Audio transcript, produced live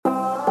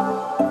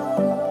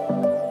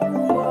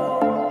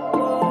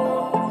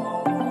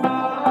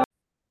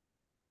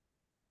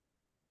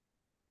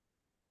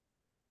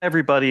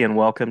Everybody, and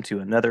welcome to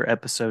another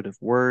episode of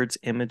Words,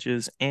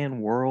 Images,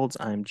 and Worlds.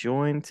 I'm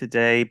joined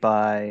today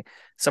by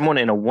someone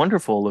in a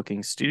wonderful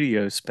looking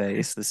studio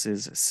space. This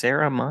is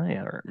Sarah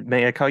Myer.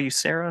 May I call you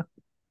Sarah?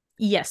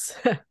 Yes.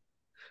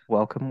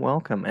 Welcome,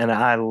 welcome. And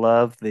I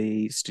love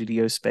the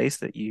studio space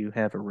that you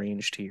have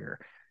arranged here.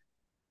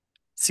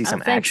 See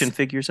some action Thanks.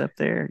 figures up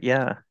there?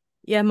 Yeah.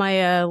 Yeah,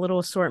 my little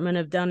assortment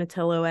of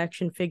Donatello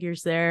action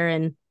figures there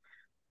and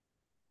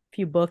a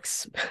few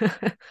books.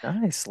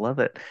 Nice, love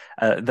it.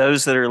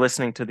 Those that are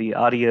listening to the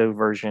audio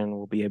version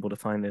will be able to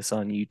find this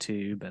on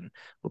YouTube, and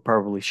we'll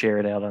probably share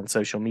it out on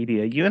social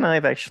media. You and I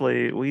have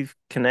we've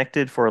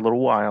connected for a little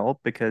while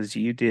because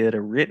you did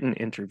a written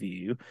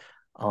interview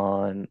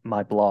on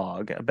my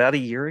blog about a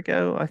year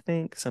ago, I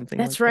think, something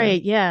That's like that.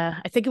 right. Yeah.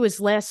 I think it was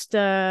last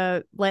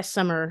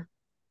summer.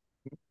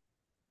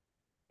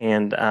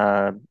 And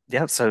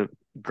yeah, so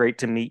great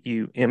to meet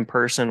you in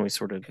person. We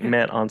sort of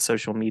met on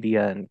social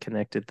media and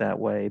connected that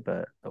way,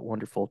 but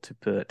wonderful to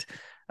put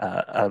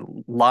a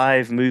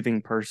live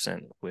moving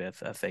person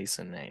with a face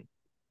and name.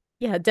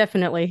 Yeah,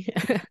 definitely.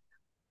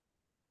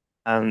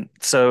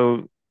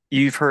 So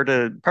you've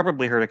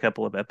probably heard a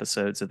couple of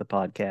episodes of the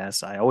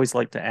podcast. I always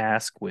like to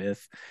ask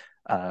with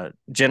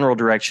general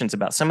directions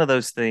about some of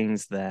those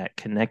things that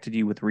connected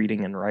you with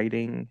reading and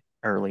writing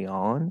early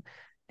on.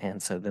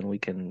 And so then we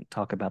can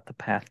talk about the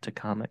path to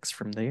comics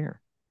from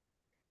there.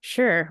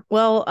 Sure.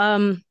 Well,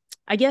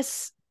 I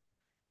guess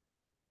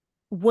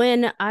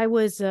when I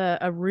was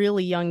a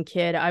really young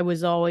kid, I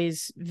was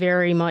always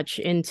very much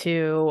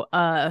into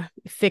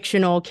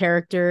fictional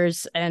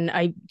characters. And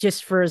I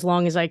just for as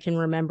long as I can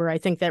remember, I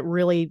think that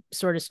really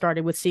sort of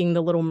started with seeing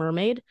The Little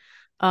Mermaid.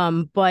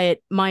 But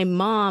my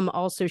mom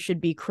also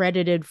should be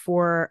credited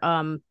for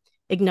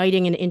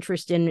igniting an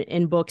interest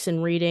in books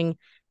and reading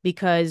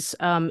because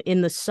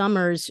in the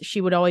summers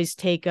she would always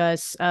take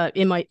us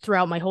in my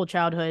throughout my whole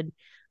childhood.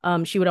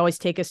 She would always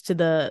take us to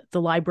the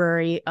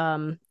library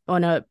on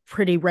a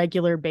pretty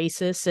regular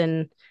basis.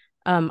 And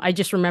I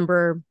just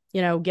remember,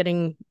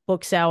 getting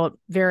books out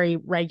very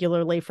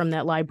regularly from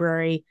that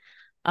library.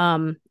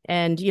 And,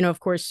 of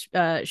course,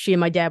 she and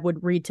my dad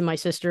would read to my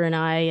sister and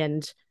I.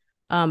 And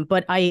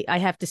but I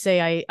have to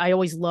say, I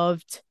always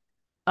loved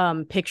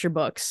picture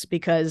books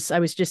because I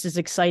was just as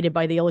excited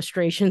by the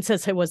illustrations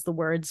as I was the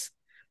words.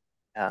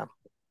 Yeah,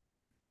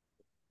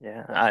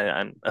 yeah,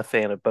 I'm a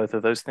fan of both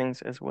of those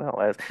things as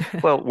well as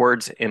well,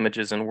 words,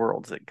 images, and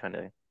worlds. It kind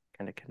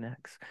of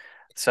connects.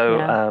 So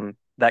Yeah.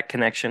 that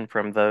connection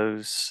from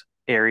those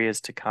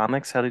areas to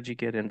comics, how did you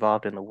get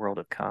involved in the world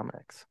of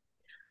comics?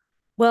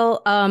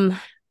 Well,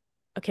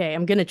 okay,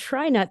 I'm gonna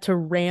try not to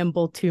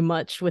ramble too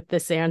much with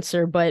this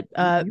answer, but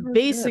You were good. It's your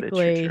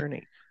basically,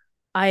 journey.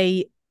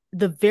 I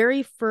the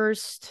very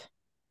first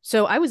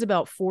so I was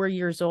about 4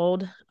 years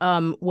old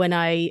when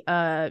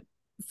I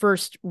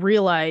first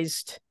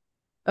realized,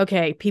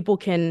 okay, people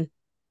can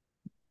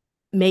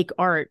make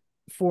art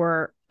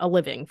for a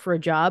living, for a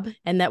job.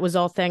 And that was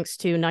all thanks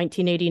to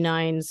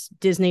 1989's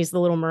Disney's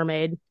The Little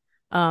Mermaid.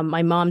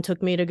 My mom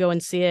took me to go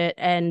and see it,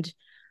 and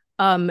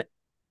um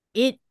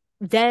it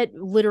that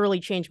literally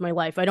changed my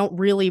life. I don't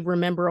really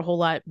remember a whole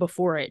lot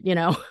before it.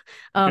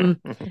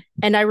 Um,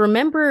 and I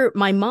remember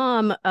my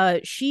mom,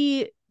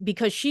 she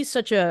because she's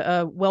such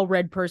a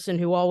well-read person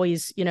who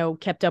always,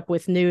 kept up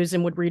with news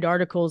and would read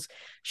articles,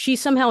 she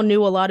somehow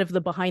knew a lot of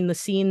the behind the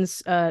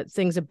scenes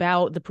things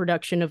about the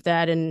production of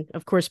that. And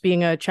of course,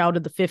 being a child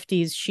of the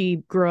 50s, she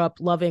grew up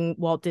loving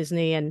Walt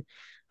Disney and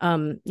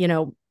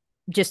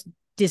just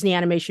Disney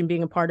animation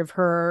being a part of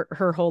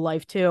her whole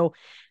life too.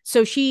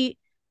 So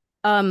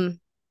um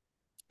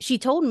she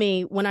told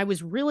me when I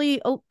was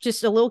really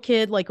just a little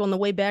kid, like on the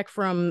way back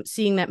from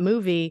seeing that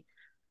movie,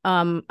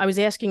 I was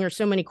asking her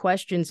so many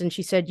questions, and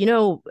she said,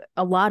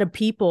 a lot of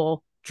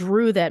people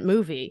drew that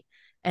movie,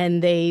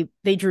 and they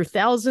drew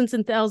thousands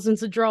and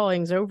thousands of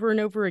drawings over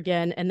and over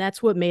again, and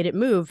that's what made it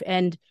move.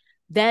 And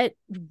that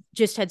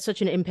just had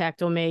such an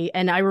impact on me.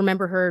 And I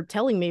remember her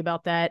telling me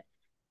about that,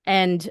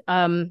 and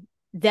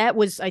that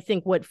was, I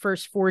think, what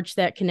first forged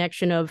that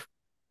connection of,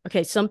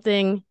 okay,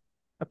 something,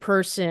 a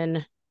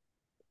person,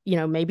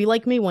 maybe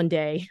like me one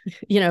day,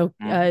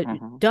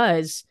 Mhm.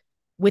 does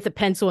with a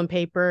pencil and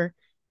paper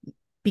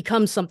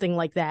become something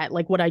like that,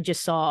 like what I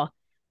just saw.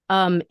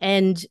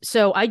 And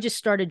so I just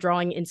started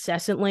drawing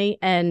incessantly,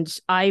 and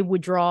I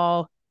would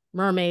draw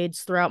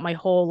mermaids throughout my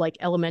whole like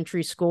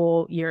elementary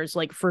school years,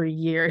 like for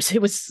years.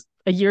 It was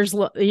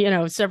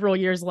several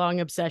years long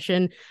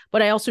obsession.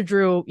 But I also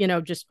drew,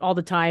 just all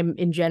the time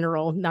in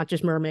general, not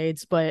just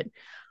mermaids, but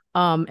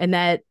and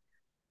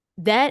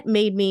that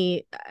made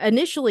me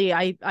initially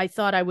I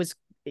thought I was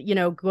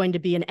going to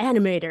be an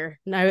animator,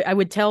 and I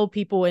would tell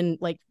people in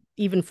like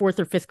even fourth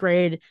or fifth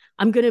grade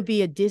I'm going to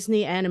be a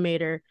Disney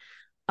animator.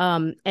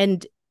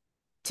 And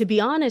to be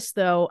honest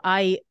though,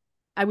 I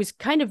was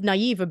kind of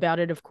naive about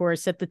it. Of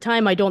course at the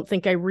time I don't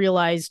think I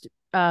realized,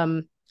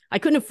 I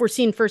couldn't have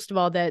foreseen first of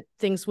all that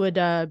things would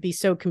be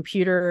so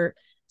computer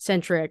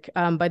centric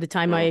by the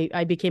time Mm.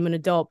 I became an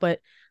adult. But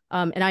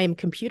and I am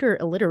computer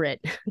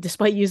illiterate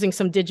despite using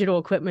some digital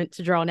equipment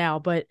to draw now.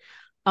 But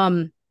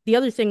the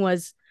other thing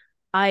was,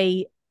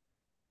 I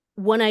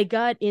when I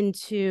got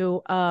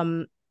into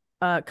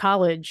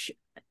college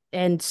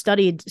and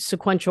studied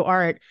sequential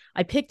art,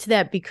 I picked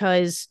that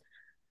because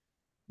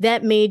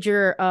that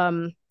major,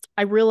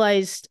 I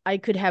realized I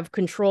could have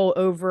control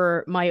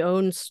over my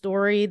own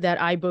story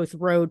that I both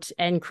wrote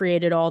and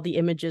created all the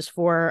images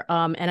for.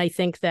 And I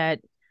think that,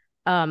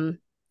 um,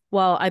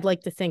 well, I'd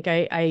like to think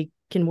I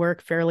can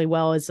work fairly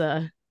well as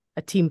a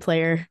team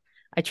player.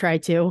 I try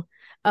to.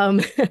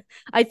 Um,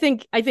 I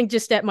think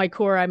just at my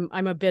core,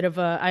 I'm a bit of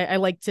I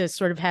like to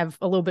sort of have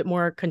a little bit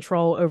more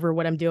control over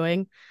what I'm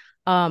doing.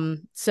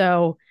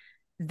 So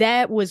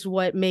that was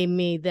what made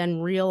me then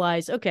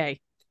realize, okay,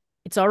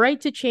 it's all right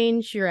to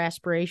change your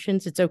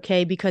aspirations. It's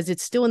okay because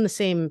it's still in the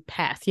same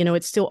path.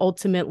 It's still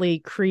ultimately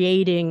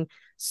creating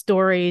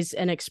stories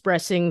and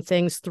expressing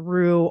things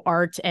through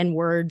art and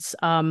words.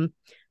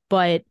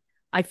 But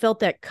I felt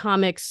that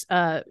comics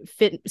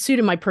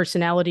suited my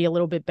personality a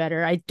little bit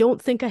better. I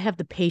don't think I have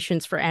the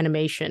patience for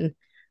animation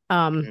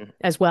Mhm.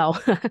 as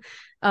well.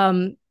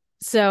 um,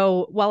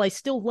 so while I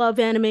still love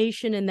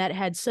animation and that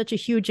had such a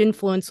huge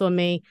influence on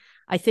me,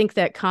 I think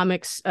that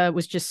comics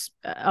was just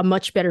a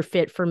much better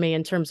fit for me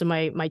in terms of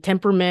my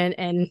temperament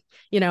and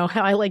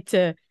how I like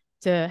to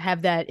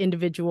have that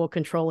individual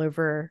control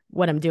over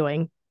what I'm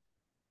doing.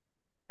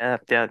 Yeah,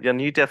 yeah,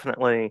 and you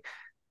definitely,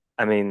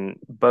 I mean,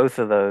 both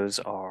of those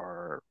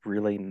are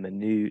really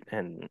minute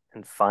and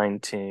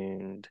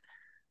fine-tuned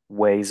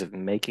ways of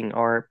making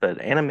art, but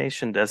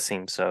animation does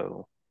seem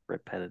so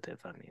repetitive.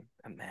 I mean,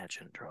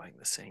 imagine drawing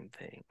the same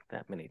thing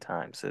that many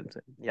times.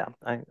 Yeah,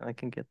 I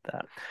can get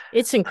that.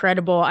 It's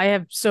incredible. I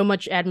have so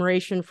much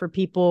admiration for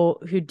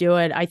people who do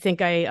it. I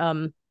think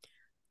I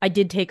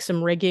did take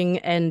some rigging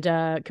and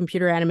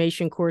computer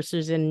animation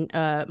courses in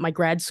my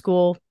grad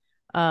school,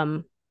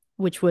 um,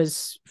 which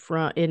was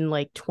from in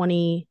like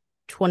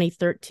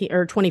 2013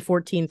 or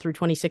 2014 through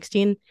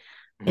 2016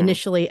 Mhm.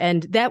 initially.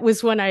 And that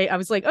was when I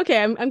was like,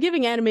 okay, I'm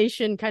giving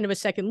animation kind of a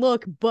second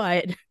look,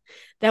 but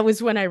that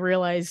was when I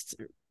realized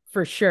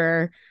for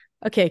sure,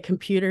 okay,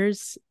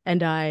 computers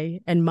and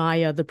I and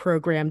Maya, the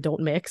program,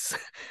 don't mix.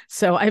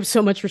 So I have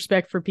so much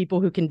respect for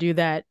people who can do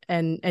that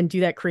and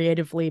do that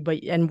creatively,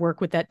 but and work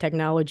with that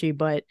technology.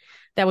 But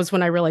that was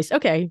when I realized,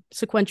 okay,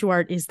 sequential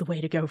art is the way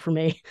to go for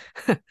me.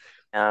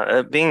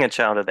 Being a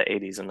child of the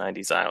 80s and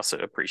 90s, I also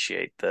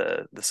appreciate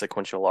the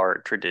sequential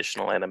art,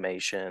 traditional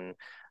animation.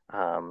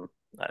 Um,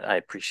 I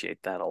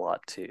appreciate that a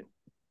lot too.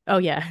 Oh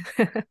yeah.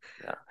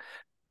 Yeah.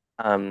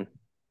 Um,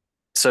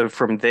 so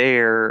from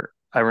there,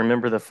 I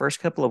remember the first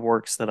couple of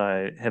works that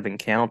I have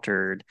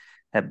encountered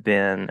have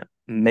been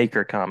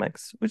Maker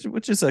Comics,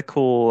 which is a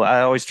cool.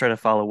 I always try to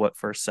follow what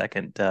First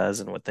Second does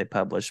and what they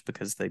publish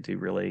because they do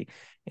really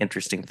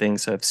interesting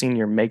things. So I've seen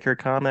your Maker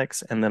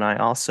Comics, and then I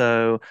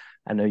know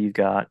you've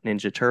got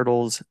Ninja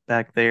Turtles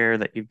back there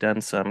that you've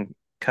done some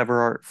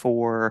cover art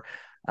for.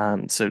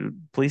 So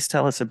please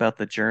tell us about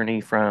the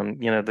journey from,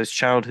 those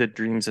childhood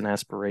dreams and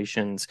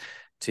aspirations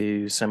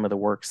to some of the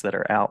works that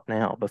are out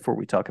now before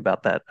we talk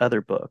about that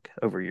other book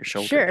over your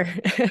shoulder Sure.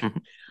 there.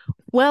 Mhm.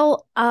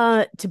 Well,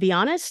 to be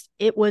honest,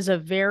 it was a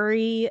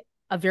very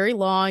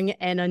long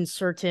and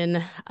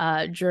uncertain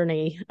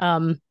journey.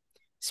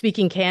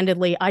 Speaking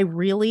candidly,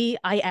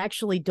 I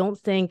actually don't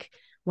think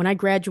when I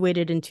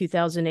graduated in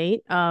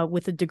 2008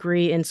 with a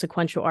degree in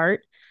sequential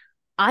art,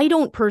 I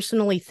don't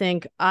personally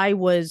think I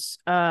was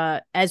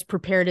as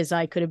prepared as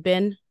I could have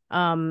been.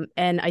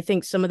 And I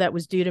think some of that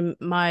was due to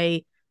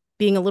my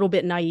being a little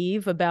bit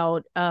naive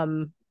about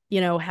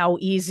how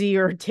easy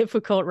or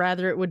difficult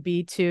rather it would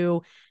be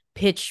to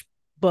pitch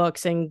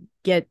books and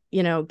get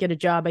a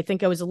job. I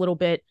think I was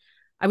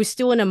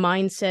still in a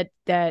mindset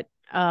that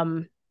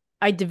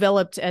I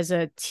developed as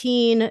a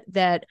teen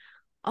that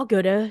I'll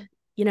go to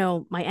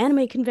my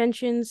anime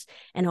conventions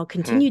and I'll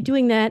continue Mhm.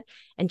 doing that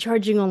and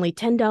charging only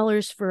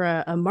 $10 for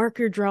a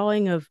marker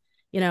drawing of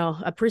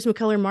a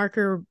Prismacolor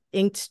marker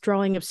inked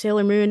drawing of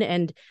Sailor Moon,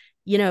 and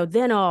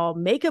then I'll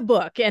make a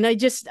book. And I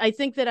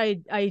think that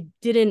I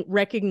didn't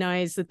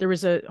recognize that there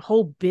was a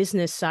whole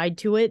business side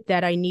to it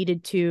that I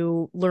needed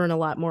to learn a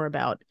lot more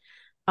about.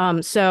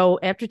 So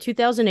after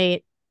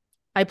 2008,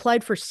 I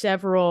applied for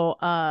several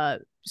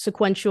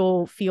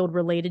sequential field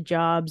related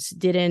jobs,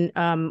 didn't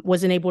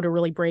wasn't able to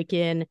really break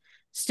in,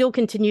 still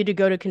continued to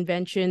go to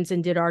conventions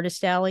and did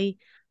Artist Alley.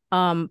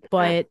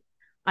 But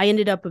I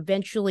ended up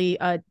eventually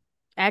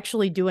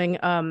actually doing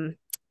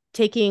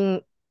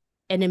taking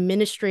an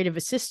administrative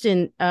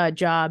assistant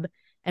job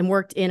and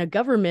worked in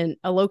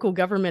a local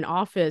government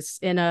office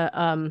in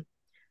a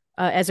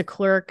as a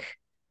clerk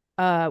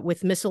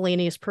with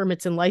miscellaneous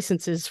permits and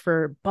licenses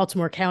for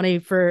Baltimore County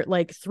for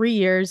like 3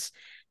 years.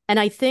 And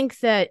I think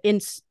that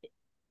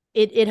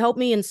it helped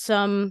me in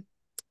some.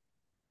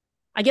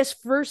 I guess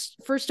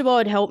first of all,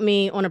 it helped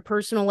me on a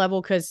personal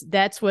level because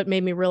that's what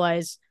made me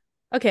realize,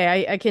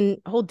 okay, I can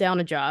hold down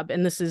a job,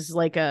 and this is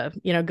like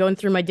going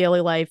through my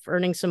daily life,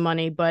 earning some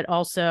money, but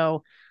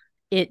also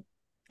it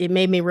it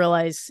made me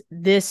realize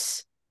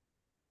this.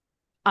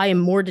 I am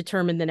more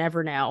determined than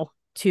ever now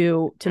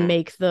to Mhm.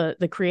 make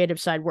the creative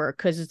side work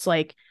because it's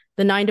like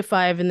the 9 to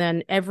 5, and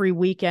then every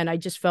weekend I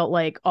just felt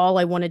like all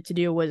I wanted to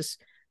do was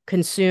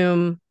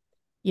consume,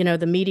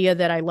 the media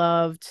that I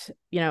loved,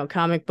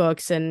 comic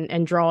books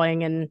and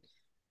drawing, and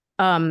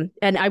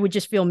I would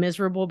just feel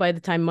miserable by the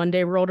time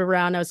Monday rolled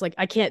around. I was like,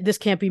 this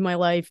can't be my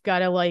life.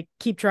 Gotta like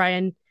keep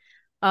trying.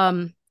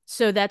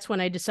 So that's when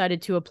I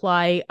decided to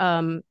apply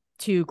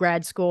to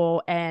grad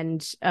school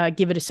and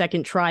give it a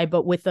second try,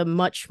 but with a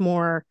much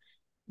more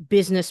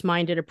business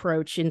minded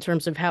approach in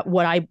terms of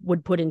what I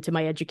would put into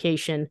my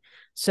education.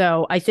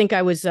 So I think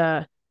I was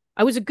a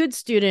good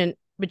student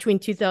between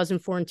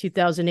 2004 and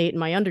 2008 in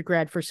my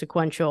undergrad for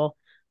sequential.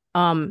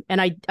 And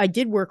I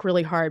did work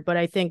really hard, but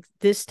I think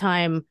this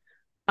time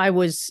I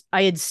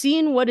had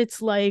seen what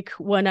it's like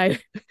when I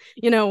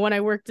when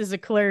I worked as a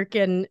clerk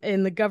and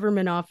in the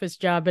government office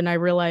job, and I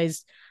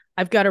realized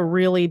I've got to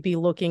really be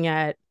looking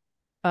at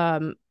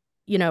um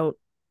you know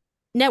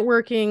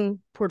networking,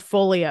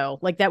 portfolio.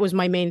 Like that was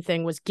my main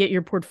thing, was get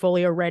your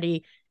portfolio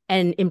ready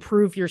and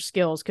improve your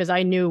skills, because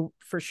I knew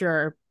for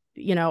sure,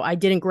 I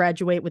didn't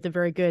graduate with a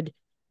very good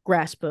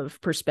grasp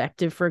of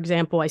perspective, for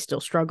example. I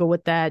still struggle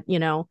with that,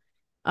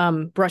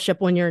 brush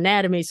up on your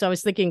anatomy. So I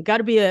was thinking, got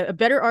to be a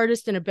better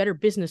artist and a better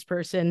business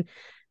person.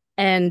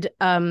 And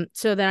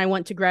so then I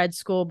went to grad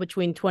school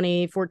between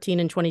 2014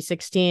 and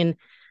 2016.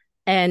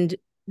 And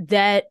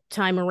that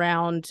time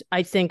around,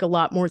 I think a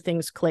lot more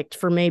things clicked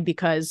for me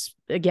because,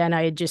 again,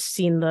 I had just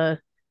seen the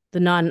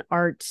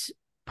non-art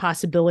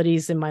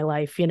possibilities in my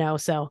life,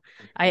 So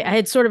I Mhm.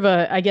 had sort of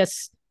I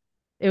guess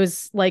it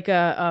was like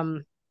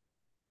an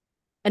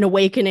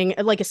awakening,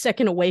 like a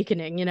second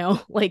awakening,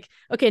 like,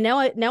 okay, now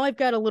I've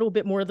got a little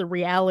bit more of the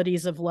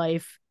realities of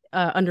life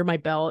under my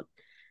belt.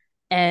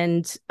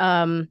 And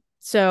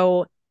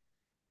so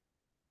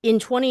in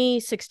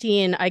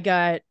 2016, I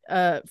got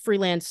a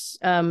freelance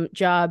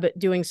job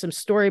doing some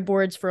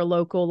storyboards for a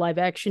local live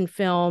action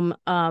film.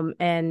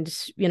 And,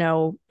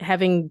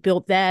 having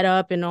built that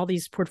up and all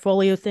these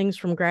portfolio things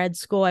from grad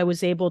school, I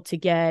was able to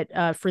get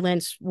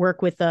freelance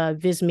work with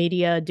Viz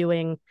Media,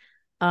 doing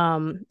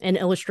an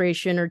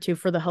illustration or two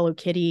for the Hello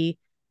Kitty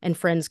and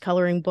Friends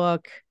coloring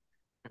book.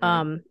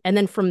 Mhm. And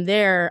then from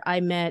there, I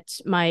met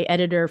my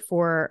editor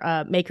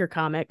for Maker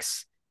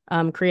Comics,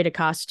 create a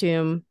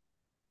costume,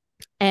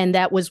 and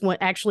that was when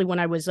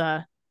I was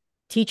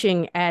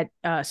teaching at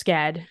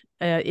SCAD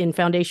in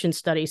foundation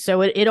studies.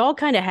 So it all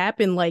kind of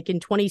happened like in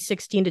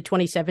 2016 to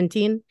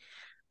 2017,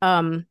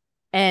 and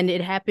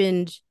it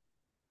happened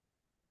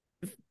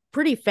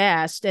pretty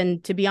fast.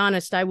 And to be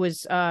honest,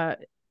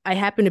 I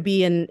happened to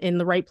be in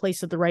the right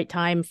place at the right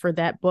time for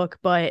that book,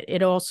 but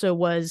it also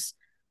was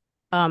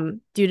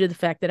due to the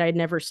fact that I'd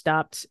never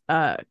stopped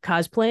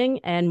cosplaying,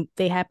 and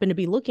they happened to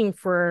be looking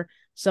for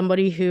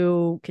somebody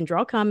who can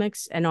draw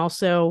comics and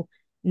also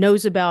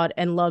knows about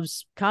and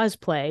loves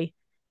cosplay.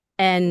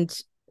 And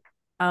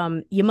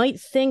you might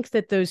think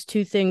that those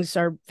two things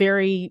are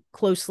very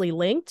closely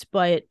linked,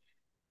 but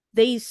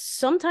they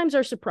sometimes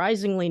are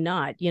surprisingly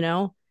not.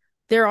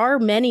 There are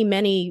many,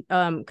 many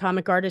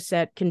comic artists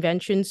at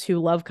conventions who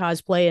love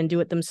cosplay and do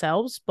it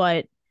themselves,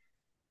 but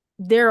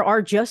there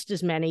are just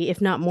as many,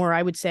 if not more,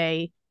 I would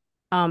say,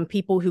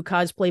 people who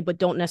cosplay but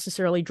don't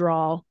necessarily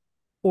draw,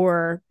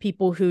 or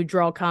people who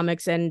draw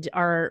comics and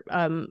are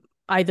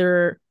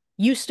either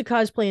used to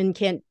cosplay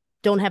and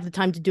don't have the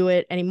time to do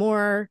it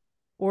anymore,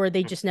 or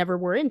they just never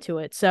were into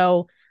it.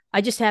 So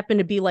I just happened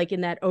to be like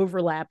in that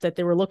overlap that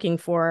they were looking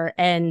for,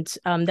 and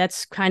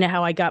that's kind of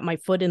how I got my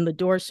foot in the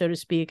door, so to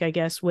speak, I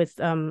guess, with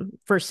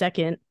First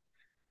Second.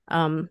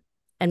 Um,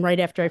 and right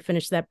after I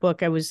finished that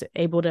book, I was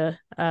able to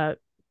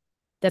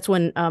that's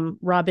when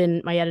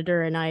Robin, my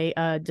editor, and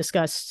I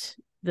discussed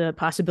the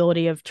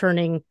possibility of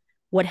turning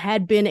what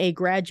had been a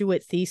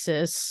graduate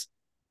thesis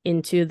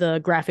into the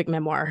graphic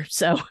memoir.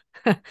 So,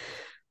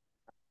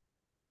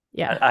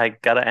 yeah, I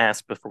gotta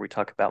ask before we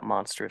talk about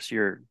Monstrous,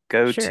 your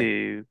sure.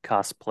 go-to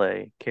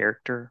cosplay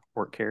character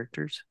or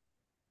characters?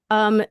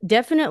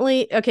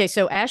 Definitely. Okay,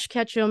 so Ash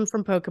Ketchum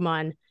from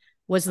Pokemon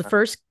was the Uh,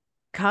 first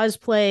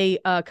cosplay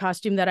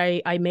costume that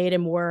I made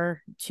and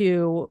wore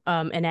to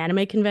an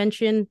anime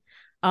convention.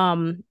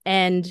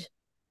 And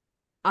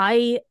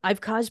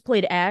I've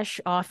cosplayed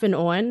Ash off and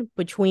on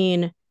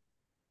between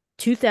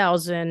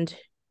 2000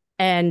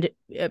 and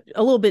a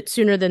little bit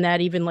sooner than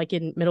that, even like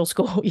in middle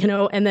school,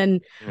 and then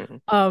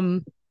mhm.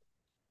 um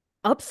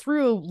up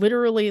through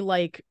literally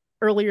like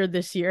earlier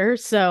this year.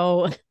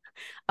 So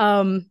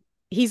um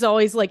he's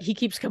always like, he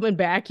keeps coming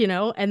back,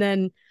 and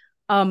then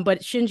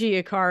but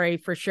Shinji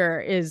Ikari for sure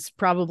is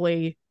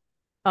probably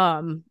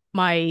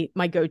my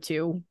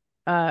go-to,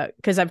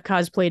 because I've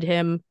cosplayed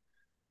him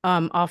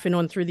off and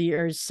on through the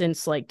years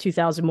since like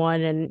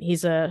 2001, and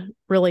he's a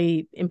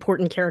really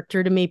important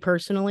character to me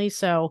personally.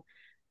 So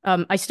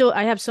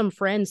I have some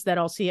friends that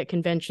I'll see at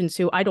conventions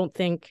who I don't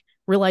think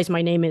realize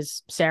my name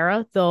is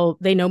Sarah.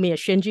 They know me as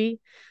Shinji.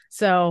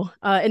 So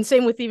and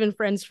same with even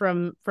friends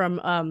from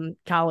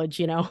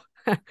college.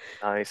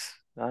 Nice.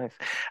 Nice.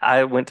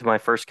 I went to my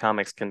first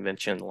comics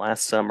convention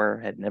last summer,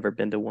 had never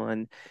been to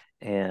one,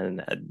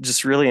 and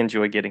just really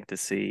enjoyed getting to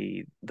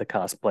see the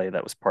cosplay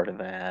that was part of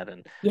that,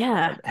 and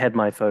Yeah. had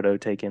my photo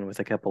taken with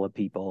a couple of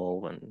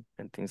people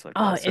and things like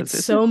Oh, that. So it's it's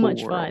a so cool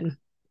much world. fun.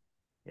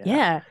 Yeah.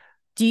 Yeah.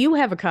 Do you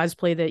have a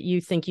cosplay that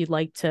you think you'd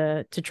like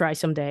to try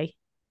someday?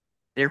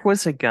 There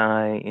was a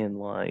guy in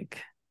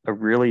like a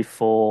really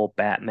full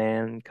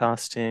Batman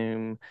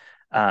costume.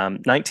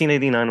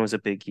 1989 was a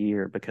big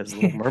year because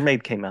Little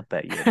Mermaid came out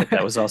that year, but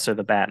that was also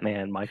the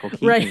Batman Michael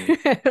Right.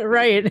 Keaton movie.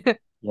 Right.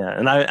 Yeah,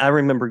 and I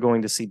remember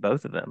going to see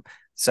both of them.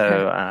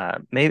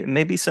 So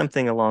maybe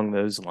something along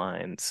those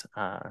lines,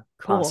 Cool.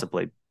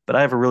 possibly. But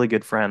I have a really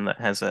good friend that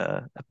has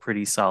a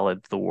pretty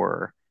solid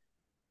Thor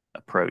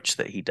approach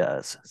that he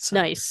does. So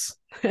Nice.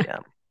 yeah,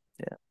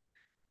 yeah.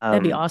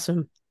 That'd be Um,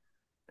 awesome.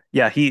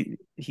 yeah, he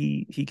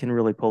can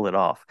really pull it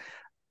off.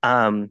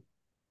 Um,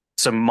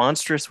 so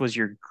Monstrous was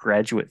your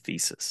graduate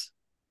thesis.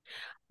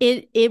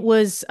 It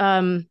was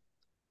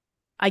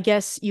I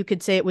guess you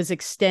could say it was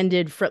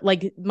extended for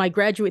like my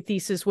graduate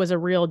thesis was a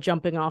real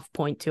jumping off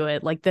point to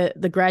it. Like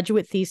the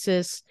graduate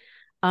thesis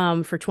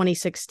for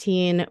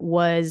 2016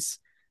 was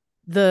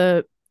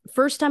the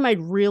first time I'd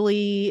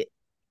really,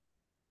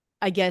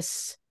 I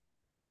guess,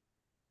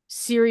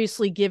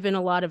 seriously given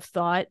a lot of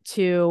thought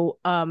to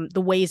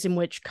the ways in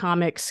which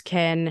comics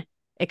can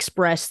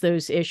express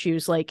those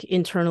issues like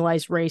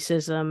internalized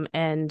racism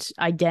and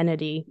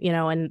identity, you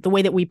know, and the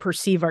way that we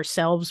perceive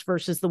ourselves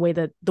versus the way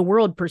that the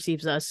world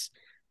perceives us.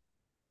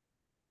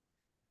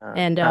 Uh,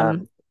 And uh,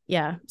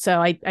 yeah,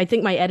 so I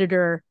think my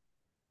editor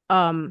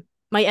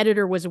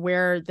was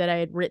aware that I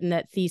had written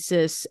that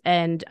thesis,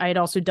 and I had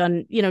also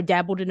done, you know,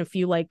 dabbled in a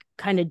few like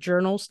kind of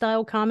journal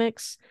style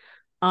comics.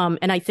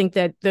 And I think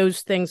that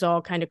those things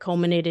all kind of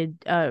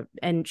culminated.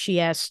 And she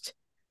asked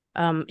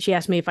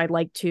me if I'd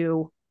like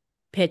to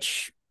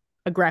pitch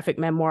a graphic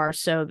memoir.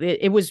 So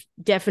it was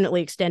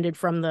definitely extended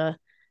from the,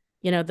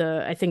 you know,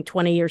 the I think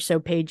 20 or so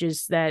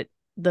pages that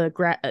the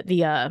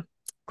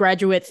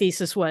graduate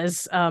thesis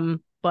was.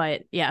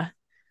 But yeah,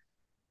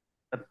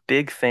 a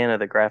big fan of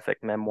the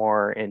graphic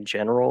memoir in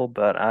general,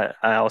 but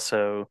I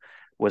also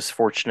was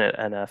fortunate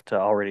enough to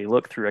already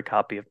look through a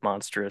copy of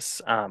Monstrous.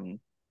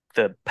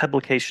 The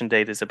publication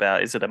date is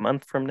about, is it a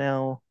month from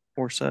now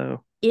or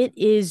so? it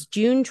is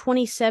June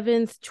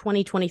 27th,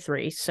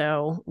 2023.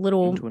 So June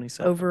little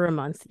 27th. over a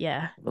month.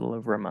 Yeah. A little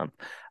over a month.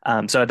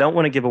 So I don't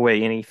want to give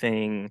away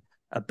anything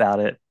about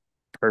it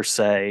per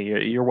se.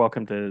 You're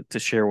welcome to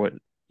share what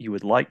you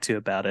would like to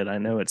about it. I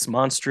know it's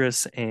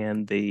monstrous,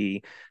 and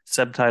the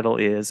subtitle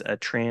is a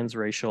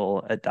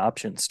transracial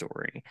adoption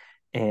story.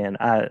 And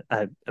I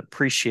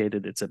appreciate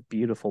it. It's a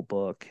beautiful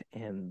book,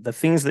 and the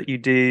things that you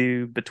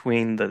do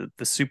between the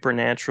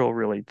supernatural,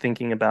 really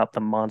thinking about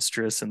the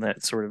monstrous and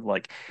that sort of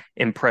like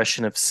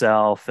impression of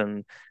self,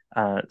 and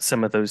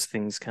some of those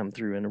things come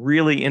through in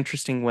really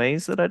interesting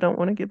ways that I don't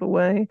want to give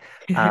away.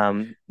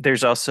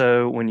 There's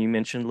also, when you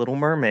mentioned Little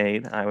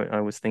Mermaid,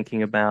 I was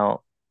thinking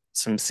about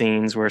some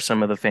scenes where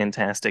some of the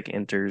fantastic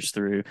enters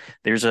through.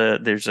 There's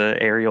a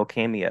Ariel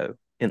cameo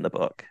in the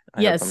book. I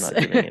hope I'm Yes. not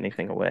giving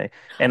anything away,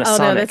 and a Oh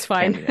no, that's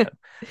Sonic fine. cameo.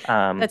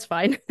 Um, That's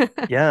fine.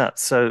 yeah,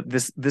 so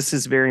this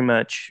is very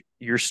much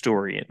your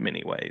story in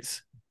many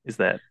ways. Is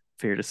that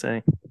fair to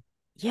say?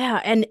 Yeah,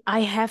 and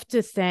I have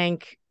to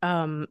thank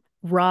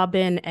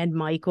Robin and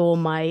Michael,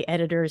 my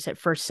editors at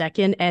First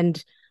Second,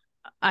 and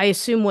I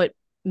assume what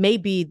may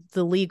be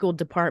the legal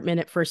department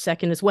at First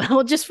Second as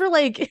well, just for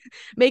like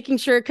making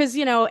sure, because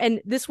you know,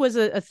 and this was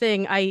a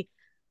thing I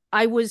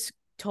was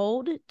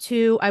told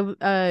to,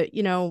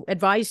 you know,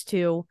 advised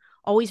to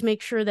always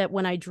make sure that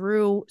when I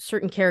drew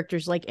certain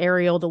characters like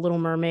Ariel, the Little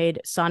Mermaid,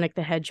 Sonic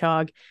the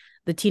Hedgehog,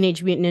 the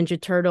Teenage Mutant Ninja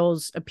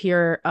Turtles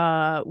appear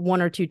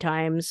one or two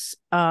times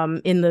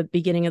in the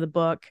beginning of the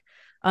book.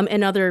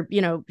 And other,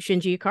 you know,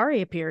 Shinji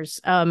Ikari appears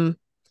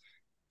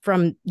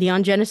from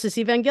Neon Genesis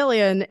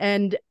Evangelion.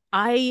 And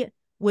I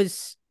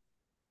was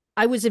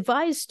I was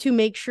advised to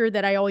make sure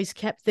that I always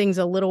kept things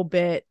a little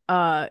bit,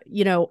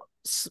 you know,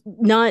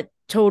 not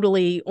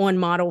totally on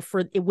model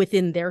for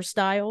within their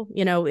style,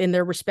 you know, in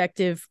their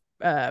respective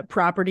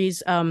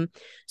properties.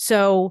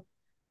 So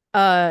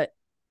uh,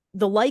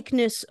 the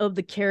likeness of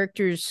the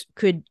characters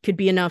could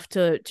be enough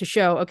to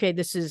show, okay,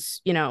 this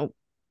is, you know,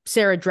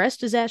 Sarah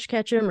dressed as Ash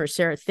Ketchum or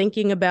Sarah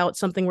thinking about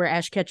something where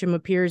Ash Ketchum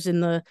appears in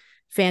the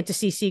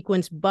fantasy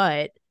sequence,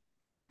 but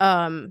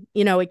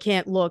you know, it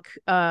can't look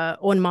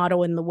on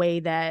model in the way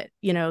that,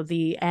 you know,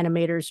 the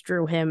animators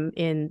drew him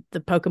in the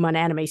Pokemon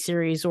anime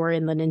series or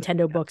in the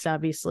Nintendo books, Gotcha.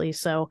 obviously.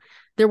 So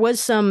there was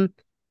some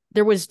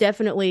there was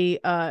definitely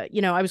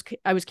you know,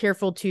 I was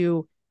careful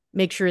to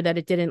make sure that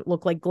it didn't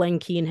look like Glenn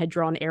Keane had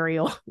drawn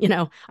Ariel. You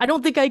know, I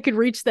don't think I could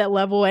reach that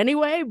level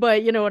anyway,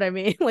 but you know what I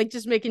mean? Like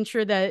just making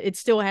sure that it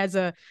still has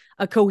a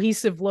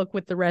cohesive look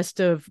with the rest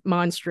of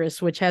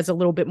Monstrous, which has a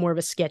little bit more of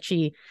a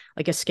sketchy,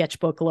 like a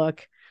sketchbook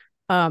look.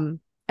 Um,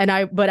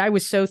 but I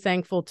was so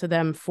thankful to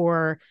them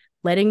for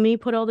letting me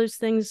put all those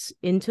things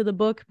into the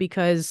book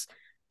because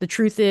the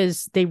truth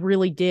is they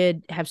really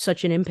did have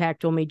such an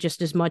impact on me,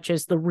 just as much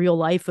as the real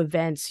life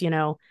events,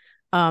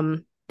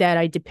 that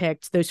I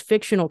depict. Those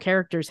fictional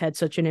characters had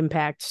such an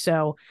impact.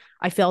 So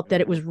I felt that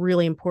it Mhm. was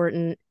really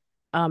important.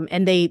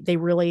 And they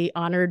really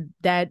honored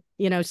that,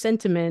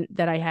 sentiment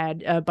that I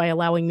had, by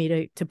allowing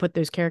me to put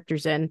those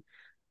characters in.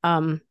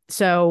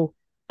 So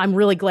I'm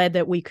really glad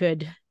that we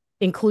could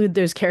include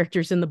those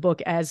characters in the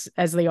book as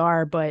they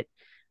are, but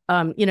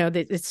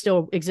it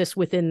still exists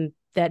within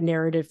that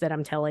narrative that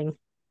I'm telling.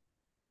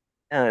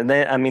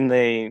 I mean,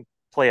 they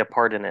play a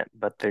part in it,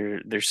 but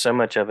there's so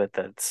much of it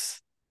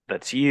that's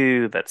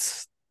you,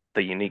 that's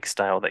the unique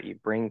style that you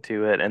bring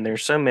to it, and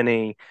there's so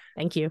many.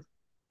 Thank you.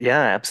 Yeah,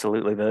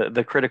 absolutely.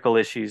 The critical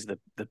issues, the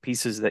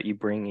pieces that you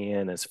bring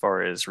in as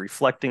far as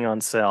reflecting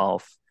on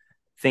self,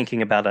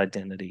 thinking about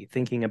identity,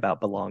 thinking about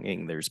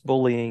belonging. There's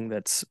bullying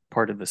that's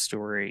part of the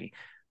story.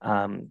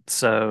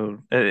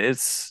 So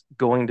it's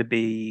going to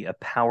be a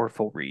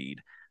powerful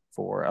read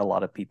for a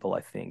lot of people,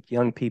 I think.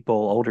 Young people,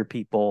 older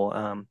people.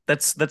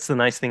 That's the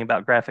nice thing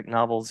about graphic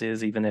novels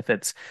is even if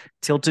it's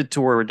tilted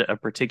toward a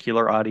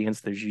particular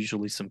audience, there's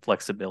usually some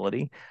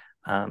flexibility.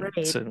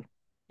 Right. So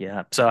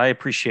yeah, so I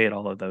appreciate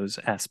all of those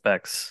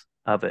aspects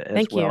of it as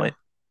Thank well. you.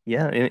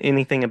 Yeah,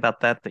 anything about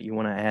that that you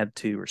want to add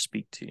to or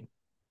speak to?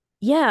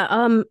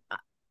 Yeah.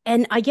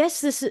 And I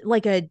guess this is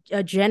like a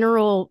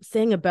general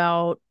thing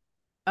about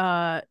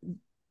uh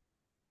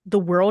the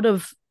world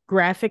of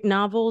graphic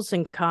novels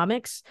and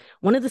comics.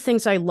 One of the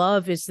things I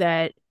love is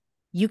that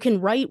you can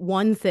write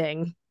one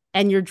thing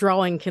and your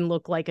drawing can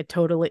look like a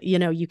totally,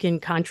 you can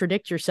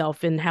contradict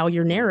yourself in how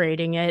you're Mm,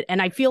 narrating it.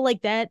 And I feel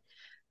like that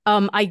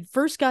I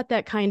first got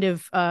that kind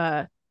of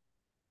I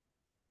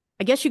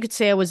guess you could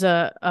say I was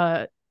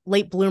a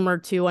late bloomer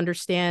to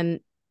understand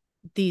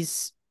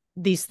these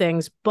these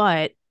things,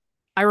 but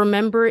I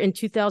remember in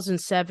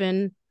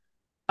 2007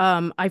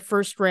 I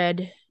first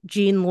read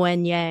Jean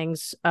Luen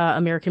Yang's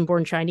American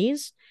Born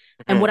Chinese.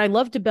 And what mhm, I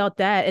loved about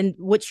that, and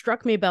what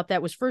struck me about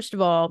that was, first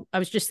of all, I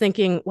was just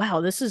thinking, wow,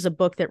 this is a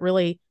book that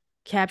really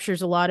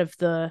captures a lot of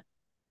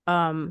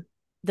um,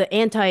 the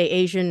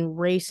anti-Asian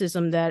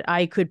racism that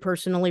I could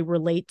personally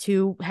relate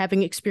to,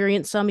 having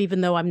experienced some,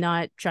 even though I'm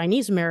not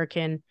Chinese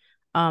American.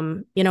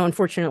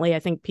 Unfortunately, I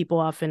think people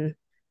often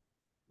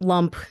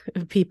lump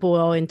people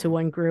all into mhm,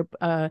 one group.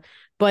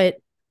 But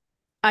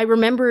I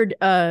remembered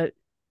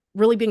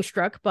really being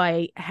struck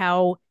by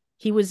how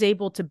he was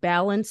able to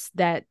balance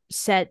that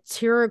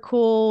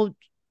satirical,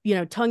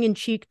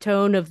 tongue-in-cheek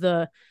tone of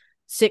the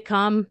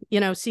sitcom,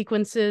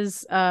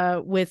 sequences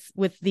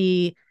with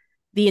the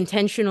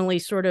intentionally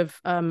sort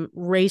of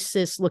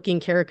racist looking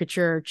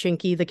caricature,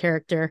 Chinky the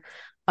character,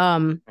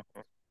 um,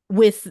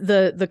 with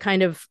the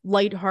kind of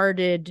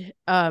lighthearted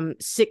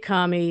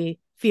sitcom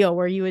feel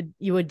where you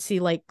would see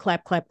like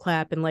clap clap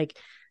clap and like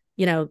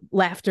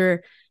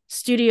laughter,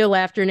 studio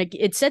laughter, and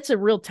it sets a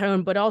real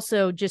tone, but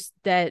also just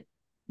that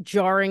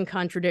jarring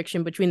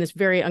contradiction between this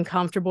very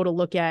uncomfortable to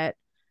look at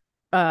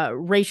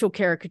racial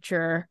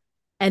caricature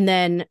and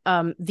then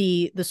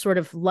the sort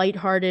of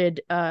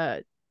lighthearted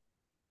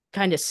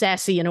kind of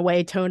sassy in a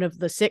way tone of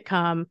the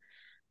sitcom.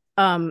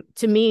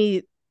 To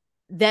me,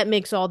 that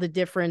makes all the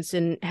difference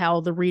in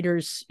how the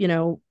readers,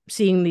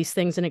 seeing these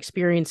things and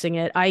experiencing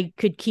it. I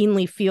could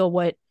keenly feel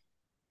what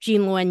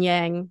Jean Luen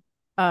Yang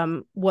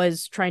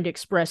was trying to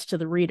express to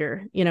the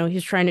reader.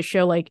 He's trying to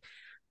show, like,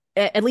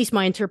 at least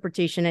my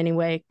interpretation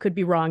anyway, could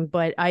be wrong,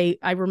 but I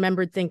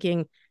remembered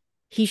thinking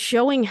he's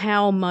showing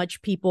how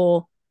much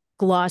people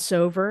gloss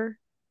over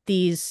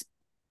these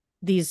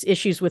these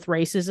issues with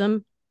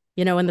racism,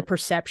 and the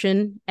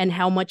perception and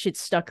how much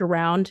it's stuck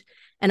around.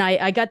 And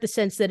I got the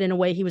sense that in a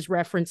way he was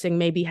referencing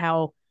maybe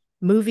how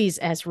movies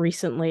as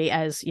recently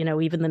as,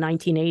 even the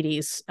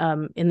 1980s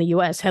in the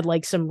US had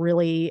like some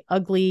really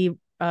ugly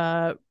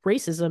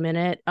racism in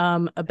it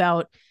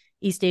about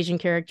East Asian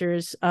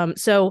characters.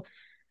 So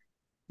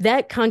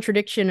that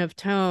contradiction of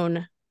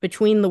tone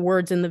between the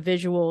words and the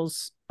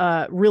visuals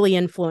really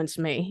influenced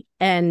me.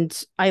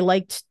 And I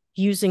liked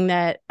using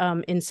that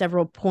in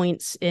several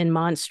points in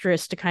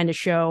Monstrous to kind of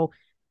show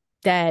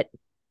that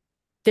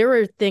there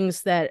are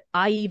things that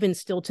I even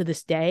still to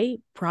this day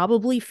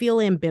probably feel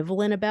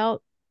ambivalent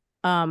about.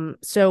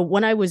 So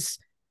when I was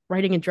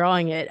writing and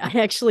drawing it, I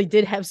actually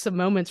did have some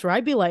moments where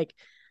I'd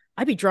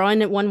be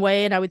drawing it one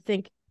way and I would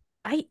think,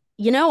 I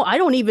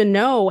don't even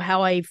know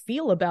how I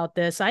feel about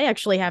this. I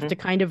actually have to mhm,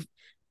 kind of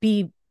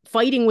be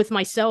fighting with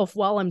myself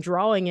while I'm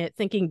drawing it,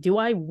 thinking, do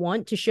I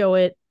want to show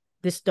it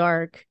this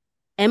dark?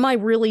 Am I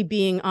really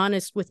being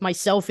honest with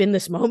myself in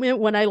this moment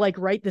when I like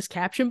write this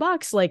caption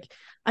box? Like,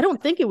 I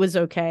don't think it was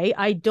okay.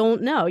 I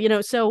don't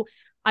know, so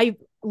I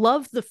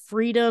love the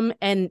freedom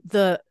and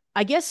the,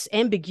 I guess,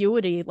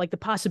 ambiguity, like the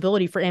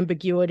possibility for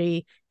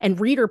ambiguity and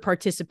reader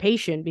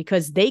participation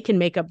because they can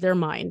make up their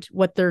mind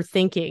what they're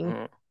thinking.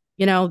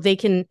 mhm. They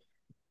can,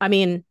 I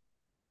mean,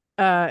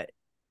 uh,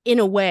 in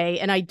a way,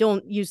 and I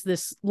don't use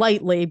this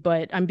lightly,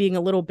 but I'm being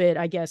a little bit,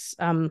 I guess,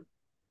 a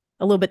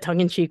little bit tongue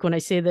in cheek when I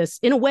say this.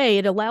 In a way,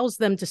 it allows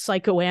them to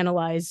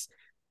psychoanalyze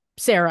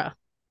Sarah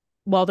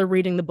while they're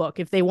reading the book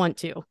if they want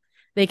to.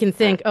 They can Right.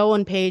 think, oh,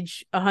 on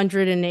page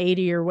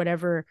 180 or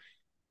whatever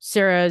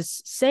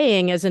Sarah's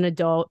saying as an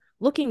adult,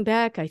 looking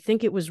back, I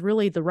think it was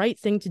really the right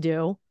thing to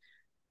do.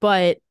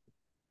 But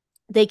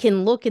they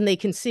can look and they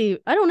can see,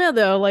 I don't know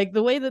though, like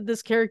the way that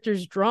this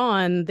character's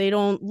drawn, they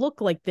don't look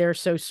like they're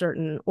so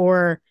certain,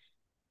 or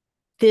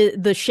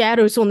the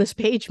shadows on this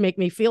page make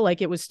me feel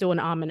like it was still an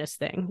ominous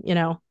thing, you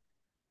know?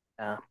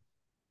 Yeah.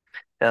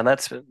 Yeah,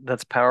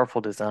 that's powerful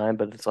design,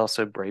 but it's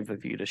also brave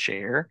of you to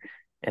share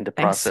and to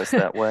Thanks. process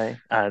that way.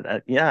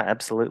 Yeah,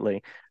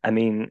 absolutely. I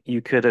mean,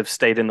 you could have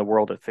stayed in the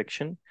world of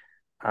fiction,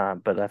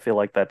 but I feel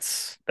like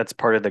that's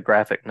part of the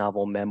graphic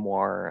novel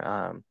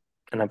memoir.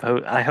 And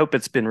I hope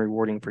it's been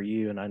rewarding for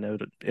you, and I know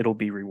that it'll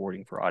be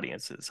rewarding for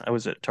audiences. I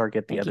was at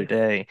Target the Thank other you.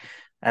 day,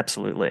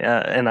 absolutely,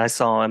 and I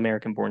saw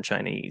American Born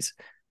Chinese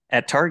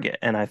at Target,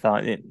 and I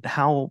thought,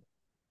 how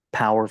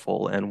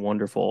powerful and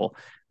wonderful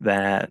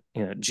that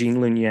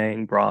Gene Lin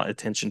Yang brought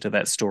attention to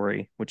that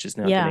story, which is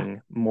now Yeah.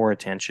 getting more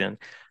attention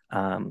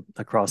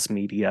across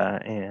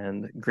media,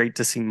 and great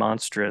to see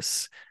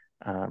Monstrous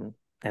um,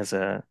 as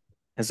a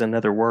as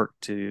another work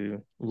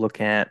to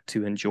look at,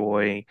 to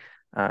enjoy,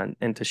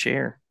 and to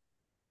share.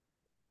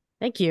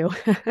 Thank you.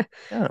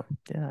 Yeah,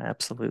 yeah,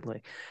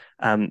 absolutely.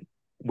 Um,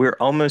 we're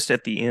almost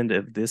at the end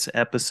of this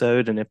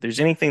episode, and if there's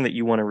anything that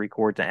you want to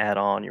record to add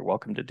on, you're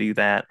welcome to do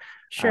that.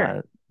 Sure.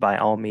 Uh, by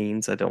all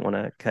means, I don't want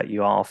to cut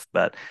you off,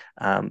 but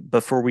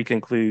before we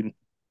conclude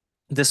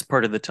this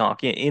part of the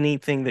talk,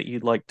 anything that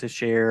you'd like to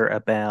share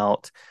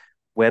about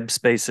web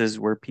spaces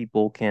where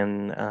people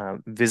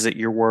can visit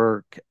your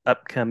work,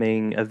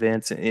 upcoming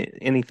events,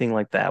 anything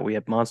like that? We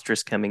have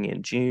Monstrous coming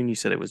in June. You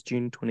said it was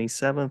June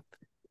 27th?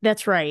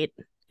 That's right.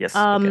 Yes.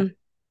 Okay. Um,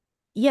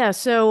 yeah,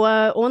 so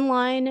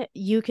online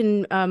you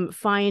can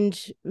find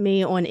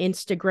me on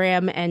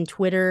Instagram and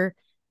Twitter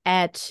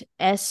at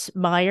S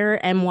Myer,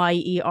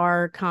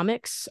 Myer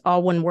comics,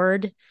 all one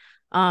word.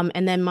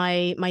 And then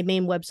my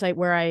main website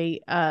where I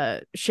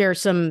share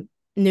some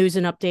news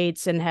and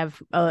updates and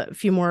have a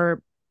few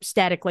more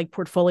static like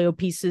portfolio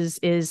pieces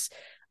is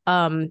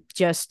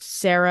just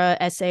Sarah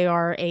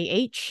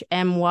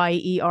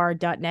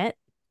SarahMyer.net.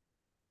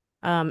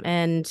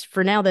 And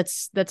for now,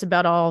 that's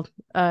about all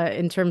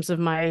in terms of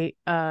my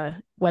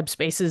web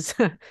spaces.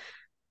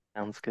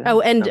 Sounds Oh, good.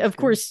 and Sounds of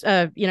good. course,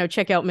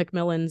 check out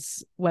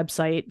Macmillan's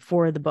website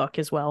for the book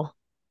as well.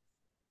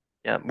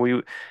 Yeah,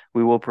 we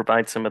will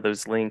provide some of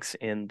those links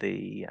in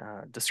the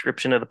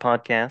description of the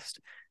podcast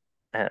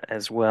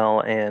as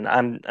well. And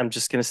I'm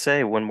just going to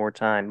say one more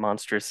time,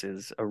 Monstrous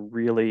is a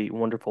really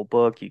wonderful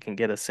book. You can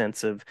get a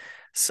sense of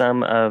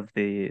some of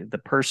the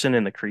person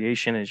and the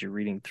creation as you're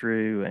reading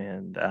through,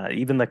 and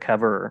even the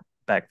cover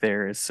back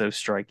there is so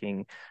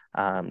striking.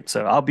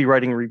 So I'll be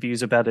writing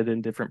reviews about it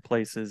in different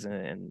places,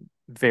 and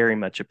very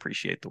much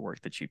appreciate the work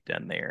that you've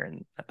done there,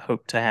 and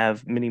hope to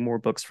have many more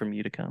books from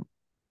you to come.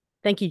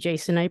 Thank you,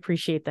 Jason. I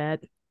appreciate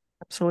that.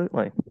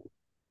 Absolutely.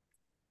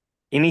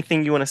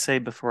 Anything you want to say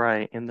before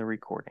I end the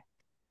recording?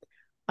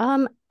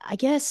 I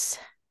guess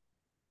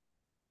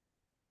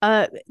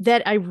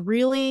that I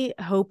really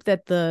hope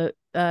that the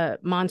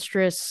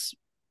monstrous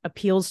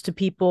appeals to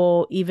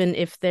people even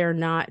if they are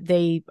not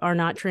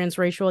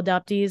transracial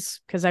adoptees,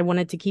 because I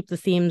wanted to keep the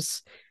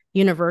themes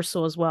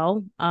universal as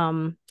well.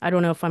 I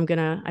don't know if I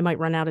might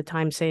run out of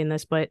time saying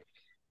this, but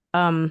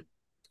um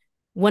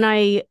when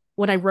I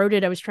wrote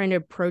it, I was trying to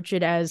approach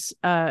it as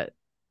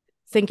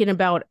thinking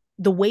about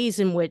the ways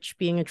in which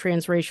being a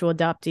transracial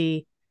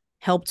adoptee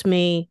helped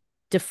me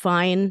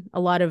define a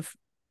lot of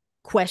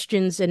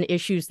questions and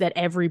issues that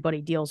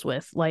everybody deals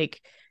with,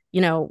 like,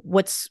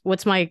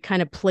 what's my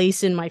kind of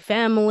place in my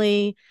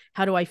family,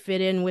 how do I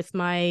fit in with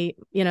my,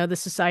 the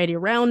society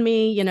around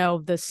me,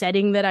 the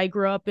setting that I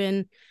grew up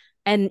in,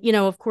 and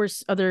of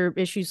course other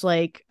issues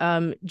like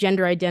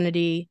gender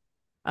identity,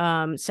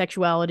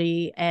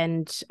 sexuality,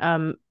 and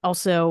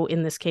also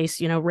in this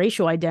case,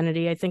 racial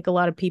identity. I think a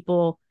lot of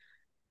people,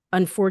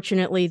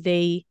 unfortunately,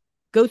 they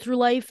go through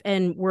life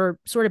and we're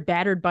sort of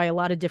battered by a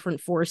lot of different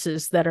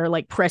forces that are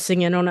like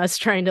pressing in on us,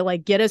 trying to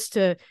like get us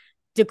to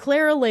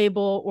declare a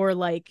label, or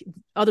like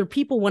other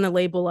people want to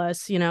label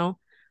us, Mm,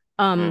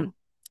 um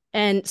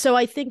and so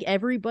I think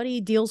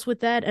everybody deals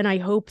with that, and I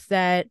hope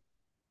that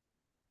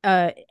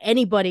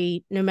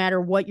anybody, no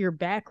matter what your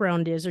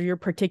background is or your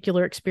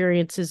particular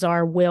experiences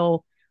are,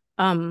 will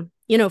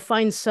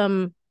find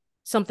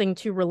something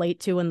to relate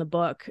to in the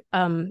book.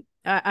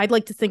 I'd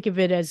like to think of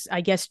it as,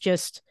 I guess,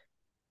 just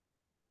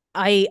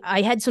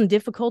I had some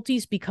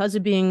difficulties because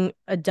of being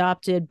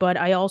adopted, but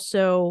I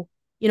also,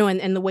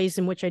 and the ways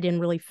in which I didn't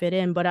really fit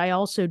in, but I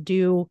also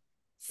do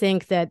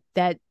think that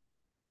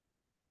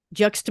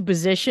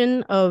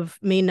juxtaposition of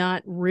me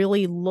not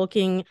really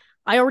looking,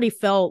 I already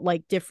felt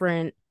like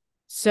different.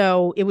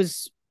 So it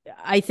was,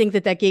 I think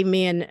that gave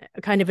me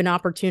a kind of an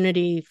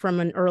opportunity from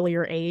an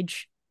earlier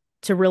age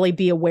to really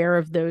be aware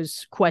of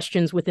those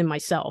questions within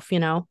myself,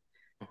 mhm.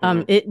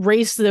 it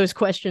raised those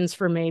questions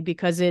for me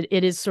because it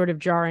is sort of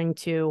jarring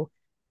to,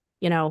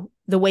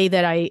 the way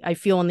that I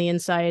feel on the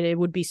inside. It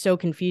would be so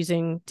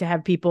confusing to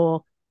have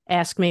people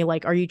ask me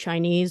like, are you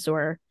Chinese?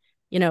 Or,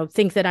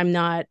 think that I'm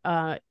not,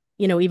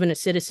 even a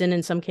citizen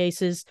in some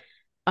cases.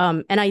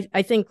 And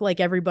I think like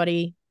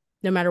everybody,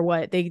 no matter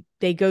what,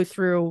 they go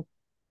through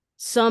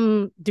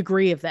some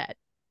degree of that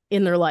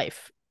in their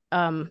life.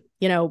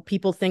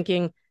 People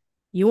thinking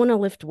you want to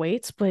lift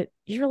weights, but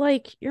you're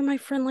my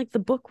friend like the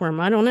bookworm.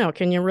 I don't know.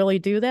 Can you really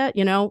do that?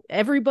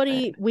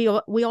 Everybody, Right.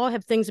 we all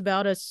have things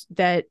about us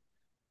that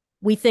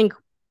we think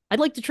I'd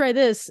like to try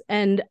this,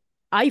 and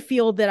I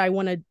feel that I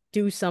want to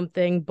do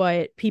something,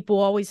 but people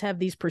always have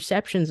these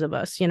perceptions of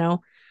us.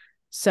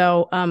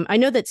 So I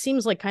know that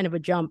seems like kind of a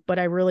jump, but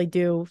I really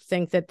do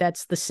think that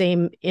that's the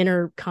same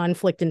inner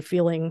conflict and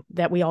feeling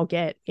that we all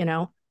get.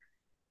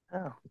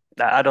 Oh,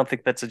 I don't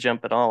think that's a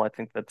jump at all. I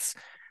think that's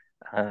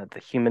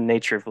the human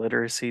nature of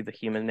literacy, the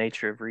human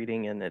nature of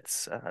reading, and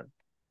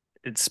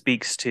it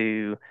speaks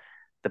to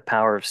the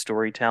power of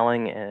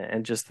storytelling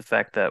and just the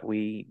fact that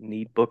we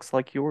need books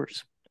like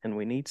yours and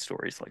we need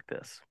stories like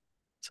this.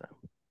 So,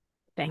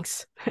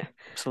 Thanks.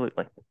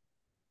 absolutely.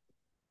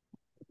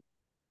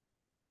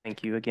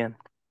 Thank you again.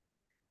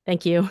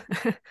 Thank you.